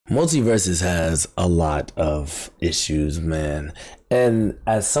Multiversus has a lot of issues, man. And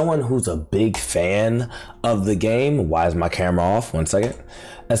as someone who's a big fan of the game, why is my camera off? 1 second.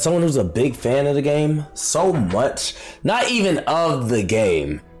 As someone who's a big fan of the game, so much, not even of the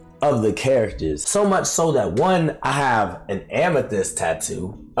game, of the characters, so much so that one, I have an amethyst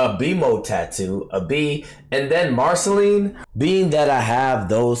tattoo, a B mode tattoo, a B, and then Marceline. Being that I have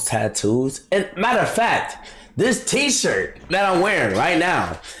those tattoos, and matter of fact, this t-shirt that I'm wearing right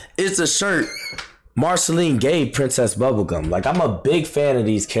now is a shirt Marceline gave Princess Bubblegum. Like, I'm a big fan of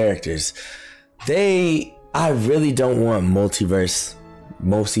these characters. I really don't want Multiversus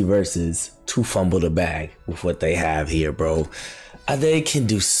to fumble the bag with what they have here, bro. They can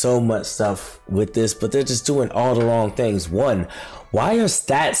do so much stuff with this, but they're just doing all the wrong things. One, why are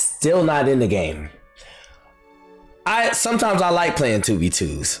stats still not in the game? Sometimes I like playing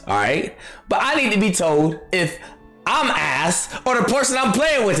 2v2s, all right? But I need to be told if I'm ass or the person I'm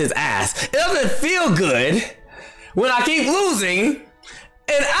playing with is ass. It doesn't feel good when I keep losing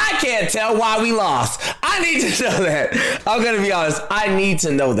and I can't tell why we lost. I need to know that. I'm gonna be honest, I need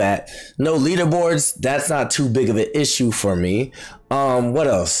to know that. No leaderboards, that's not too big of an issue for me. What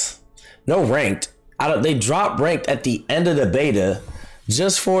else? No ranked. They drop ranked at the end of the beta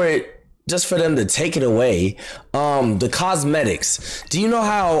just for them to take it away. The cosmetics. Do you know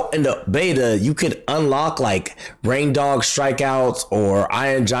how in the beta you could unlock like Rain Dog strikeouts or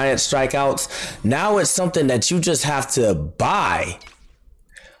Iron Giant strikeouts? Now it's something that you just have to buy.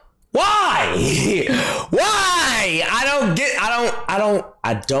 Why? Why? I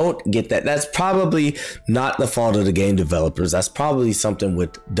don't get that. That's probably not the fault of the game developers. That's probably something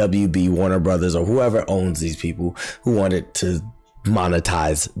with WB, Warner Brothers, or whoever owns these people who wanted to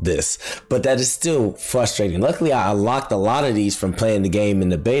monetize this. But that is still frustrating. Luckily, I unlocked a lot of these from playing the game in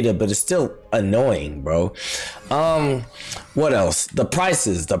the beta, but it's still annoying, bro. What else? The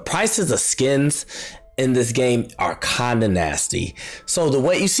prices of skins in this game are kind of nasty. So the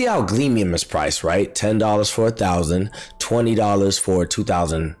way you see how Gleamium is priced, right? $10 for 1,000, $20 for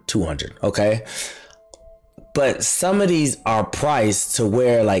 2,200. Okay. But some of these are priced to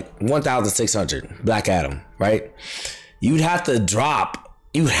where like 1,600 Black Adam, right? You'd have to get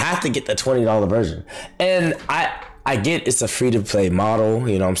the $20 version. And I get it's a free to play model,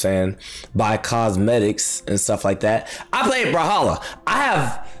 you know what I'm saying? Buy cosmetics and stuff like that. I played Brawlhalla. I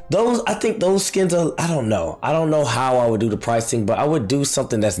have those, I think those skins are, I don't know how I would do the pricing, but I would do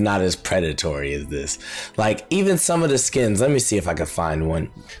something that's not as predatory as this. Like even some of the skins, let me see if I can find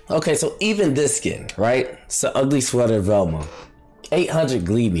one. Okay, so even this skin, right? It's the Ugly Sweater Velma, 800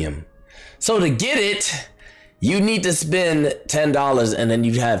 Gleamium. So to get it, you need to spend $10 and then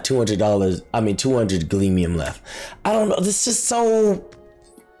you have $200, 200 Gleamium left. I don't know, this is just so,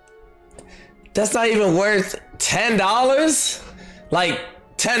 that's not even worth $10? Like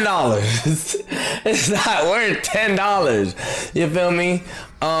 $10. It's not worth $10. You feel me?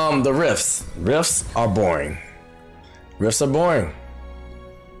 The rifts are boring. Rifts are boring.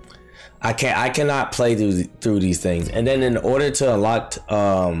 I cannot play through these things. And then in order to unlock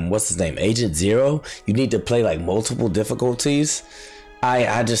what's his name, Agent Zero, you need to play like multiple difficulties.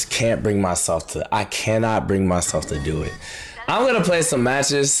 I just can't bring myself to, I cannot bring myself to do it. I'm gonna play some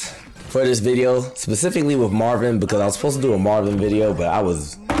matches for this video, specifically with Marvin, because I was supposed to do a Marvin video, but I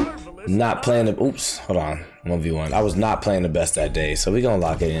was not playing the, oops, hold on, 1v1. I was not playing the best that day, so we're gonna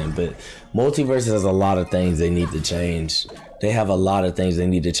lock it in. But Multiversus has a lot of things they need to change. They have a lot of things they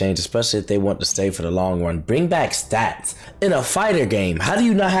need to change, especially if they want to stay for the long run. Bring back stats in a fighter game. How do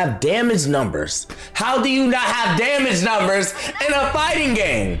you not have damage numbers? How do you not have damage numbers in a fighting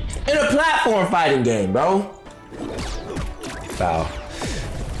game? In a platform fighting game, bro? Foul.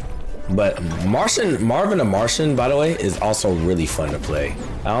 But Marvin the Martian, by the way, is also really fun to play.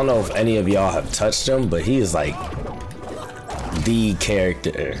 I don't know if any of y'all have touched him, but he is like the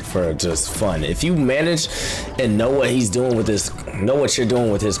character for just fun. If you manage and know what he's doing with his, know what you're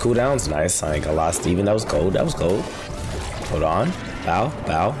doing with his cooldowns, nice. I ain't gonna lie, Steven, that was cold. That was cold. Hold on. Bow,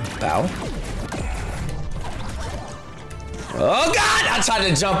 bow, bow. Oh God! I tried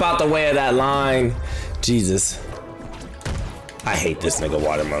to jump out the way of that line. Jesus. I hate this nigga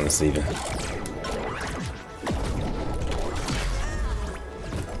Watermelon Steven.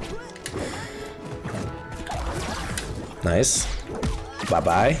 Nice.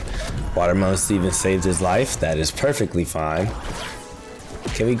 Bye-bye. Watermelon Steven saved his life. That is perfectly fine.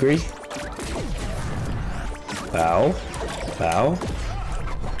 Can we agree? Bow. Bow.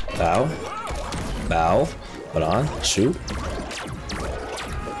 Bow. Bow. Hold on. Shoot.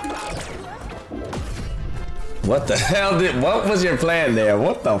 What the hell what was your plan there?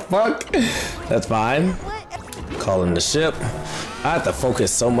 What the fuck? That's fine. Calling the ship. I have to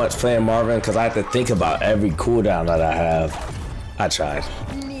focus so much playing Marvin because I have to think about every cooldown that I have. I tried.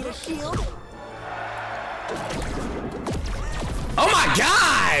 Need a shield? Oh my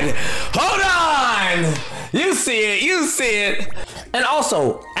God! Hold on! You see it, you see it. And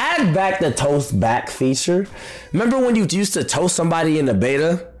also, add back the toast back feature. Remember when you used to toast somebody in the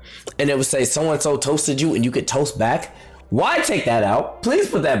beta and it would say so-and-so toasted you and you could toast back? Why take that out? Please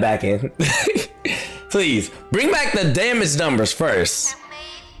put that back in. Please, bring back the damage numbers first.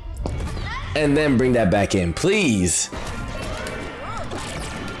 And then bring that back in, please.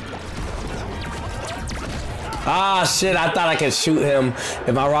 Ah, shit, I thought I could shoot him.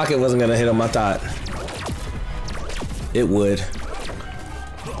 If my rocket wasn't gonna hit him, I thought it would.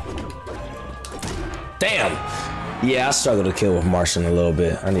 Damn. Yeah, I struggle to kill with Martian a little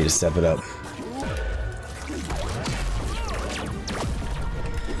bit. I need to step it up.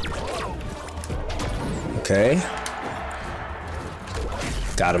 Okay.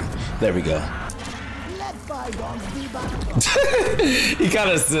 Got him. There we go. He kind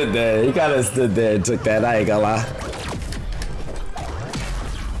of stood there. He kind of stood there and took that. I ain't gonna lie.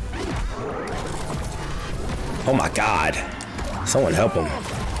 Oh my God. Someone help him.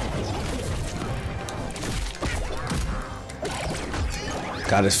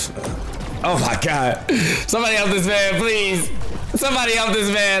 Got his. Oh my God. Somebody help this man, please. Somebody help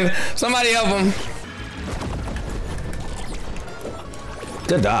this man. Somebody help him.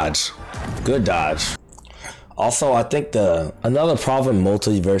 Good dodge. Good dodge. Also, I think another problem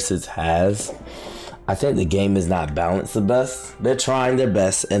Multiversus has, I think the game is not balanced the best. They're trying their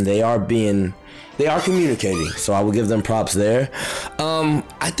best and they are communicating. So I will give them props there.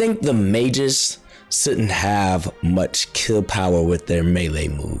 I think the mages shouldn't have much kill power with their melee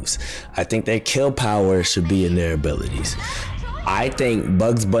moves. I think their kill power should be in their abilities. I think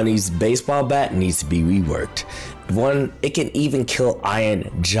Bugs Bunny's baseball bat needs to be reworked. One, it can even kill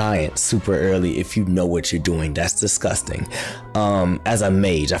Iron Giant super early if you know what you're doing. That's disgusting. As a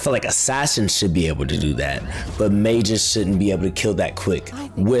mage, I feel like assassins should be able to do that, but mages shouldn't be able to kill that quick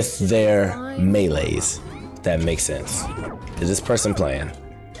with their melees. If that makes sense. Is this person playing?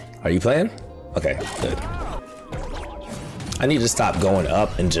 Are you playing? Okay, good. I need to stop going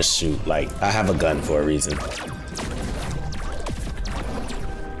up and just shoot. Like, I have a gun for a reason.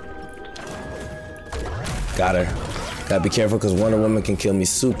 Got her. Gotta be careful because Wonder Woman can kill me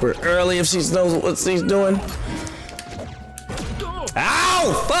super early if she knows what she's doing.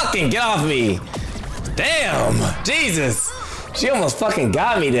 Ow! Fucking get off me! Damn! Jesus! She almost fucking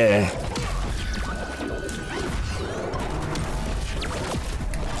got me there.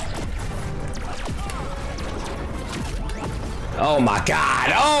 Oh my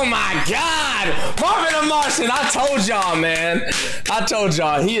God! Oh my God! Marvin the Martian! I told y'all, man. I told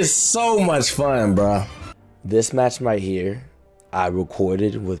y'all, he is so much fun, bro. This match right here, I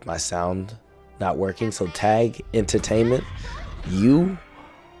recorded with my sound not working, so tag entertainment.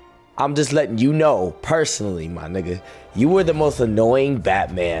 I'm just letting you know, personally, my nigga, you were the most annoying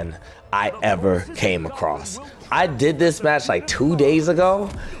Batman I ever came across. I did this match like 2 days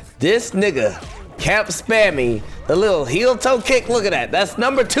ago. This nigga kept spamming the little heel toe kick. Look at that. That's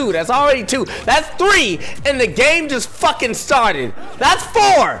number 2. That's already 2. That's 3. And the game just fucking started. That's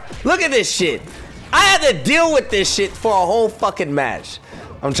 4. Look at this shit. I had to deal with this shit for a whole fucking match.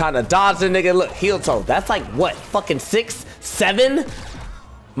 I'm trying to dodge the nigga. Look, heel toe. That's like what? Fucking 6, 7?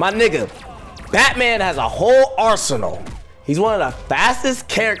 My nigga, Batman has a whole arsenal. He's one of the fastest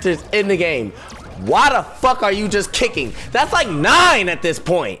characters in the game. Why the fuck are you just kicking? That's like 9 at this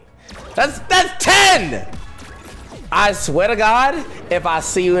point. That's 10. I swear to God, if I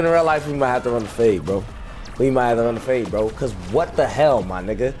see you in real life, we might have to run the fade, bro. We might have to run the fade, bro. Cause what the hell, my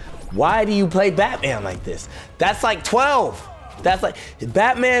nigga? Why do you play Batman like this? That's like 12. That's like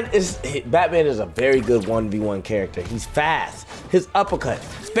Batman is a very good 1v1 character. He's fast. His uppercut.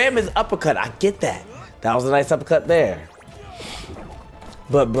 Spam his uppercut. I get that. That was a nice uppercut there.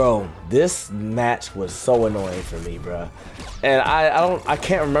 But bro, this match was so annoying for me, bro. And I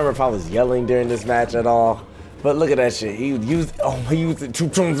can't remember if I was yelling during this match at all. But look at that shit. He used it 2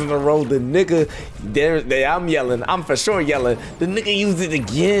 times in a row. The nigga, I'm yelling. I'm for sure yelling. The nigga used it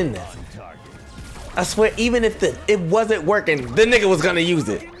again. I swear, even if it wasn't working, the nigga was gonna use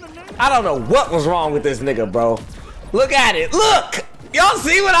it. I don't know what was wrong with this nigga, bro. Look at it. Look! Y'all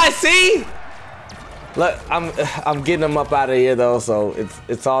see what I see? Look, I'm getting him up out of here though, so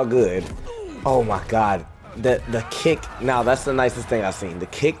it's all good. Oh my God. The kick, now that's the nicest thing I've seen. The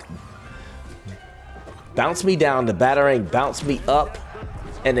kick bounced me down, the batarang bounced me up,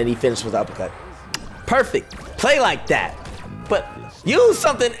 and then he finished with the uppercut. Perfect. Play like that. But Use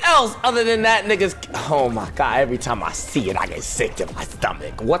something else other than that nigga's. Oh my God, every time I see it, I get sick to my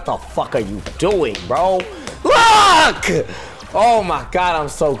stomach. What the fuck are you doing, bro? Look! Oh my God, I'm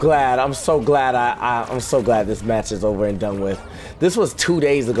so glad. I'm so glad I'm so glad this match is over and done with. This was 2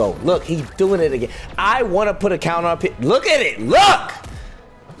 days ago. Look, he's doing it again. I want to put a counter up here. Look at it. Look!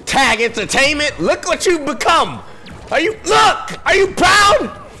 Tag Entertainment. Look what you've become. Are you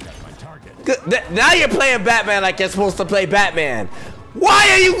proud? Good. Now you're playing Batman like you're supposed to play Batman. Why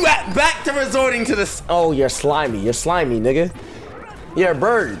are you back to resorting to this? Oh, you're slimy. You're slimy, nigga. You're a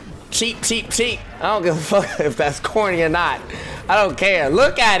bird. Cheap, cheap, cheap. I don't give a fuck if that's corny or not. I don't care.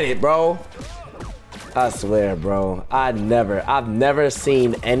 Look at it, bro. I swear, bro. I've never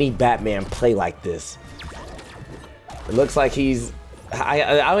seen any Batman play like this. It looks like he's...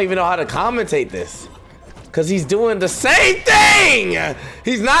 I don't even know how to commentate this. Because he's doing the same thing!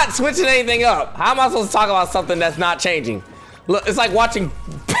 He's not switching anything up. How am I supposed to talk about something that's not changing? Look, it's like watching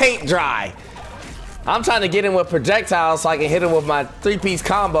paint dry. I'm trying to get him with projectiles so I can hit him with my 3-piece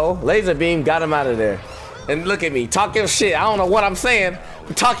combo. Laser beam got him out of there. And look at me, talk your shit. I don't know what I'm saying.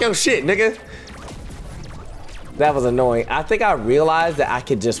 Talk your shit, nigga. That was annoying. I think I realized that I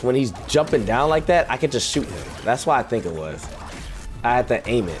could just, when he's jumping down like that, I could just shoot him. That's why I think it was. I had to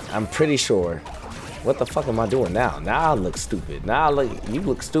aim it. I'm pretty sure. What the fuck am I doing now? Now I look stupid. Now you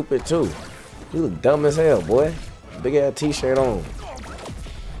look stupid too. You look dumb as hell, boy. Big ass t-shirt on.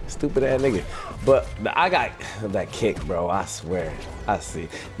 Stupid ass nigga. But I got that kick, bro. I swear. I see.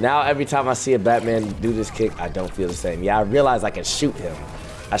 Now every time I see a Batman do this kick, I don't feel the same. Yeah, I realize I can shoot him.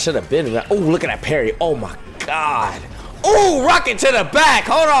 I should have been. Oh, look at that parry. Oh my God. Oh, rocket to the back.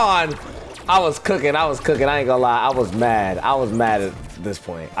 Hold on. I was cooking. I ain't gonna lie. I was mad. At this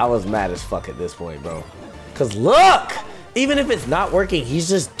point. I was mad as fuck at this point, bro. Cause look, even if it's not working, he's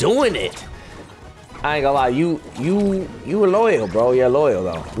just doing it. I ain't gonna lie. You were loyal, bro. You're loyal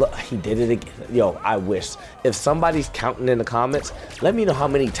though. Look, he did it again. Yo, I wish. If somebody's counting in the comments, let me know how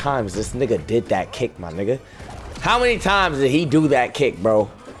many times this nigga did that kick, my nigga. How many times did he do that kick,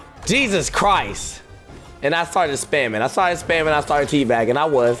 bro? Jesus Christ. And I started spamming. I started teabagging. I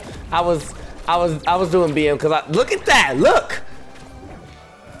was doing BM because look at that. Look.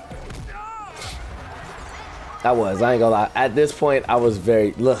 I ain't gonna lie. At this point, I was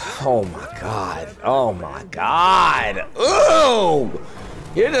very, look, oh my God. Oh my God. Ooh.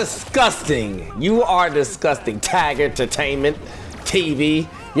 You're disgusting. You are disgusting. Tag Entertainment TV.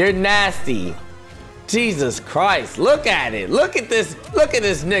 You're nasty. Jesus Christ. Look at it. Look at this. Look at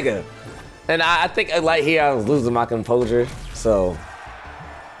this nigga. And I think like here I was losing my composure. So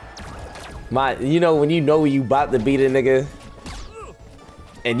you know when you about to beat a nigga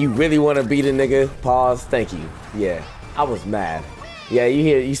and you really want to beat a nigga, pause. Thank you. Yeah, I was mad. Yeah,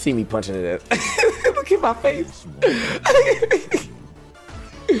 you see me punching it. Look at my face.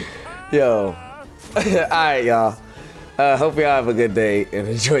 Yo. All right, y'all. Hope y'all have a good day and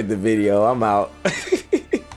enjoyed the video. I'm out.